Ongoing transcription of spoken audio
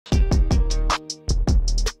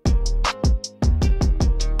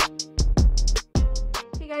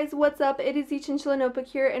guys, what's up? It is the Chinchilla Notebook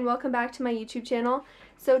here and welcome back to my YouTube channel.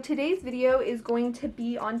 So today's video is going to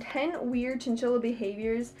be on 10 weird chinchilla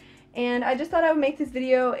behaviors, and I just thought I would make this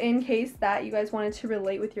video in case that you guys wanted to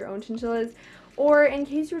relate with your own chinchillas, or in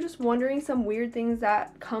case you were just wondering some weird things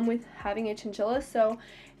that come with having a chinchilla. So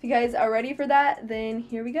if you guys are ready for that, then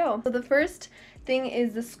here we go. So the first thing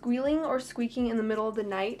is the squealing or squeaking in the middle of the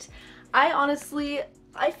night.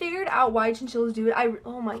 I figured out why chinchillas do it.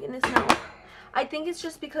 Oh my goodness, no. I think it's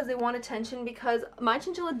just because they want attention, because my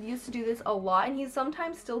chinchilla used to do this a lot, and he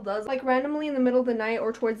sometimes still does. Like randomly in the middle of the night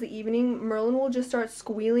or towards the evening, Merlin will just start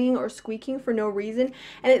squealing or squeaking for no reason,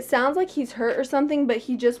 and it sounds like he's hurt or something, but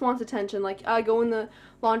he just wants attention. Like I go in the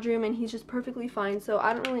laundry room and he's just perfectly fine, so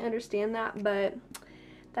I don't really understand that, but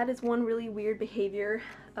that is one really weird behavior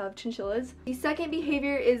of chinchillas. The second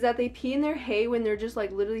behavior is that they pee in their hay when they're just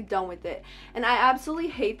like literally done with it, and I absolutely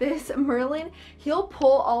hate this. Merlin, he'll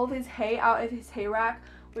pull all of his hay out of his hay rack,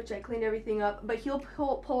 which I cleaned everything up, but he'll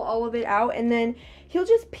pull all of it out and then he'll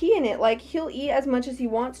just pee in it. Like he'll eat as much as he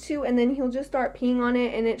wants to and then he'll just start peeing on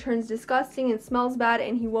it, and it turns disgusting and smells bad,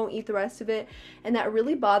 and he won't eat the rest of it, and that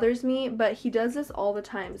really bothers me. But he does this all the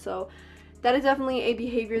time, so that is definitely a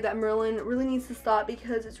behavior that Merlin really needs to stop,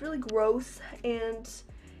 because it's really gross and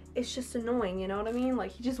it's just annoying, you know what I mean?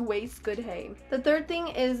 Like, he just wastes good hay. The third thing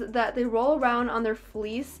is that they roll around on their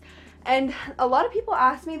fleece, and a lot of people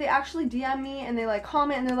ask me, they actually DM me and they like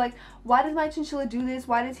comment and they're like, why does my chinchilla do this?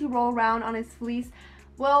 Why does he roll around on his fleece?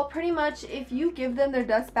 Well, pretty much if you give them their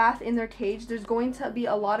dust bath in their cage, there's going to be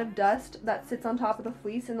a lot of dust that sits on top of the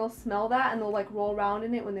fleece, and they'll smell that and they'll like roll around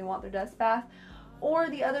in it when they want their dust bath. Or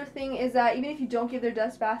the other thing is that even if you don't give their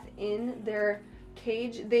dust bath in their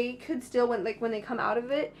cage, they could still, when they come out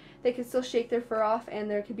of it, they could still shake their fur off and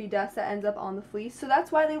there could be dust that ends up on the fleece. So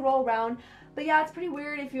that's why they roll around. But yeah, it's pretty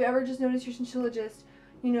weird if you ever just notice your chinchilla just,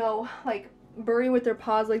 you know, like bury with their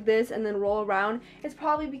paws like this and then roll around. It's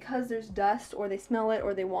probably because there's dust, or they smell it,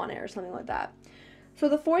 or they want it, or something like that. So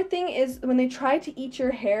the fourth thing is when they try to eat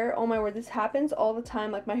your hair. Oh my word, this happens all the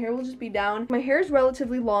time. Like my hair will just be down. My hair is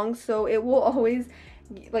relatively long, so it will always,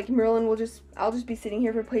 like Merlin will just, I'll just be sitting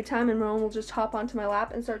here for playtime and Merlin will just hop onto my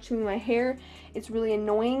lap and start chewing my hair. It's really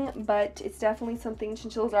annoying, but it's definitely something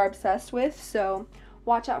chinchillas are obsessed with, so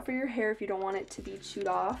watch out for your hair if you don't want it to be chewed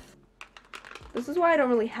off. This is why I don't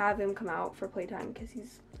really have him come out for playtime, because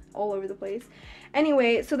he's all over the place.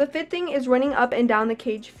 Anyway, so the fifth thing is running up and down the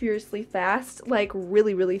cage furiously fast, like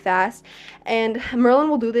really fast. And Merlin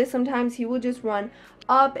will do this sometimes. He will just run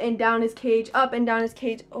up and down his cage, up and down his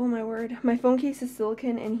cage. Oh my word, my phone case is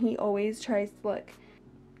silicone and he always tries to look.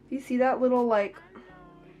 You see that little like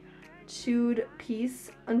chewed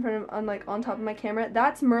piece in front of, on top of my camera?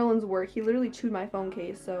 That's Merlin's work. He literally chewed my phone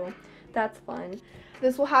case, so that's fun.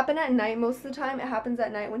 This will happen at night most of the time. It happens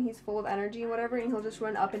at night when he's full of energy and whatever, and he'll just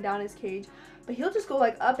run up and down his cage. But he'll just go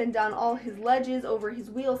like up and down all his ledges, over his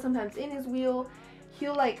wheel, sometimes in his wheel.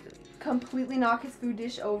 He'll like completely knock his food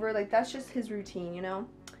dish over. Like that's just his routine, you know?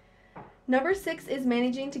 Number 6 is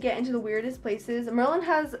managing to get into the weirdest places. Merlin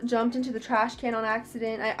has jumped into the trash can on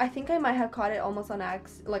accident. I think I might have caught it almost on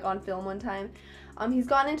on film one time. He's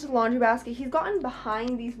gotten into the laundry basket. He's gotten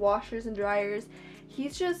behind these washers and dryers.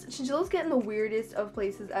 Chinchillas get in the weirdest of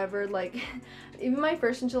places ever. Like, even my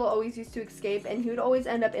first chinchilla always used to escape, and he would always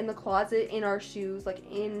end up in the closet in our shoes, like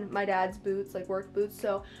in my dad's boots, like work boots.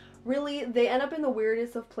 So really, they end up in the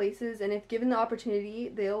weirdest of places, and if given the opportunity,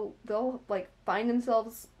 they'll like find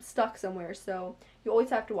themselves stuck somewhere. So you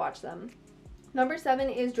always have to watch them. Number 7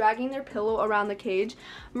 is dragging their pillow around the cage.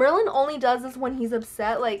 Merlin only does this when he's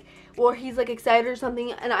upset, like, or he's like excited or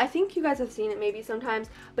something, and I think you guys have seen it maybe sometimes,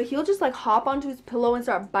 but he'll just like hop onto his pillow and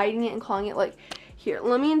start biting it and clawing it. Like, here,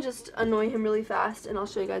 let me just annoy him really fast and I'll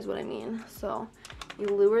show you guys what I mean. So you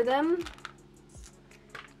lure them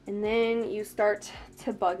and then you start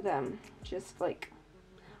to bug them, just like,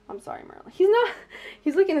 I'm sorry Merlin,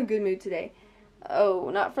 he's like in a good mood today. Oh,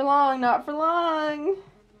 not for long, not for long.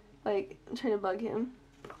 Like, I'm trying to bug him.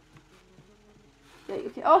 Yeah,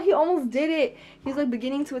 okay. Oh, he almost did it. He's like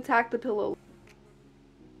beginning to attack the pillow.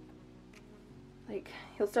 Like,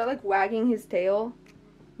 he'll start like wagging his tail,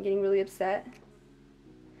 getting really upset.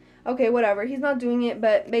 Okay, whatever. He's not doing it,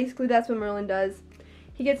 but basically that's what Merlin does.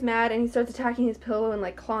 He gets mad and he starts attacking his pillow and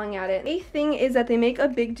like clawing at it. The 8th thing is that they make a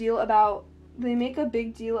big deal about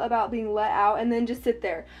being let out and then just sit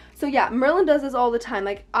there. So yeah, Merlin does this all the time.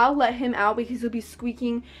 Like, I'll let him out because he'll be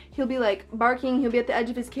squeaking, he'll be like barking, he'll be at the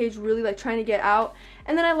edge of his cage really like trying to get out,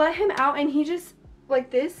 and then I let him out and he just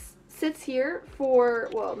like this sits here for,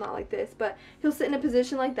 well, not like this, but he'll sit in a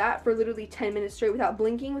position like that for literally 10 minutes straight without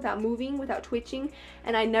blinking, without moving, without twitching,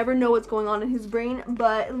 and I never know what's going on in his brain,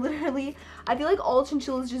 but literally, I feel like all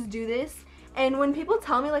chinchillas just do this. And when people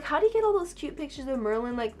tell me, like, how do you get all those cute pictures of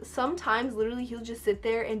Merlin, like, sometimes literally he'll just sit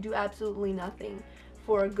there and do absolutely nothing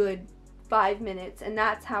for a good 5 minutes, and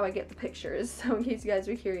that's how I get the pictures, so in case you guys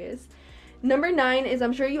are curious. Number 9 is,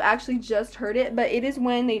 I'm sure you actually just heard it, but it is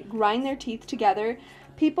when they grind their teeth together.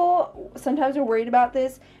 People sometimes are worried about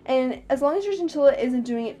this, and as long as your chinchilla isn't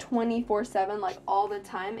doing it 24/7, like all the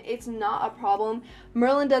time, it's not a problem.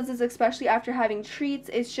 Merlin does this especially after having treats.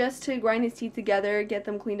 It's just to grind his teeth together, get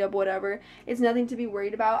them cleaned up, whatever. It's nothing to be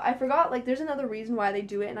worried about. I forgot, like, there's another reason why they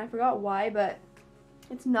do it, and I forgot why, but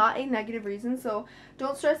it's not a negative reason, so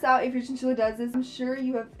don't stress out if your chinchilla does this. I'm sure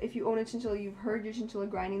you have, if you own a chinchilla, you've heard your chinchilla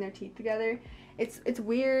grinding their teeth together. It's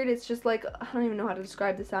weird. It's just like, I don't even know how to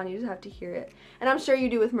describe the sound. You just have to hear it. And I'm sure you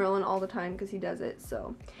do with Merlin all the time because he does it.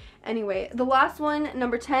 So anyway, the last one,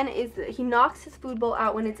 number 10, is that he knocks his food bowl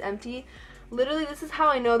out when it's empty. Literally, this is how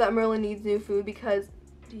I know that Merlin needs new food, because,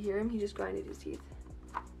 do you hear him? He just grinded his teeth.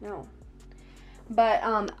 No. But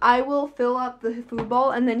I will fill up the food bowl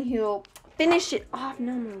and then he'll finish it off.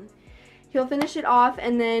 No. He'll finish it off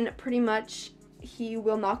and then pretty much he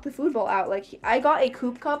will knock the food bowl out. Like, I got a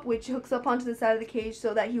coop cup which hooks up onto the side of the cage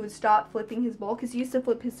so that he would stop flipping his bowl, because he used to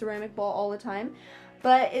flip his ceramic bowl all the time.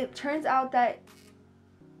 But it turns out that,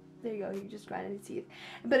 there you go, he just grinded his teeth.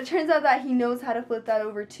 But it turns out that he knows how to flip that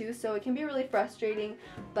over too, so it can be really frustrating.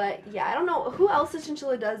 But yeah, I don't know who else's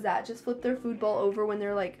chinchilla does that, just flip their food bowl over when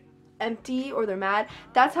they're like empty or they're mad.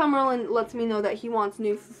 That's how Merlin lets me know that he wants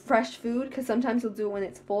new fresh food, because sometimes he'll do it when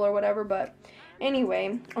it's full or whatever. But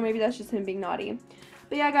anyway, or maybe that's just him being naughty.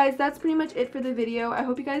 But yeah, guys, that's pretty much it for the video. I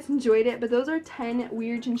hope you guys enjoyed it, but those are 10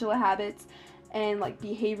 weird chinchilla habits and like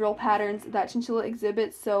behavioral patterns that chinchilla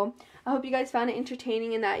exhibits. So I hope you guys found it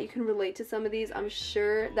entertaining and that you can relate to some of these. I'm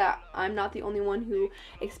sure that I'm not the only one who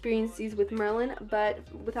experienced these with Merlin, but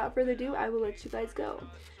without further ado, I will let you guys go.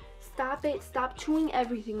 Stop it. Stop chewing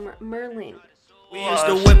everything, Merlin. We used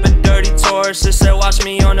to whip a dirty Taurus, it said watch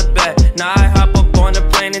me on the back. Now I hop up on the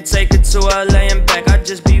plane and take it to LA and back.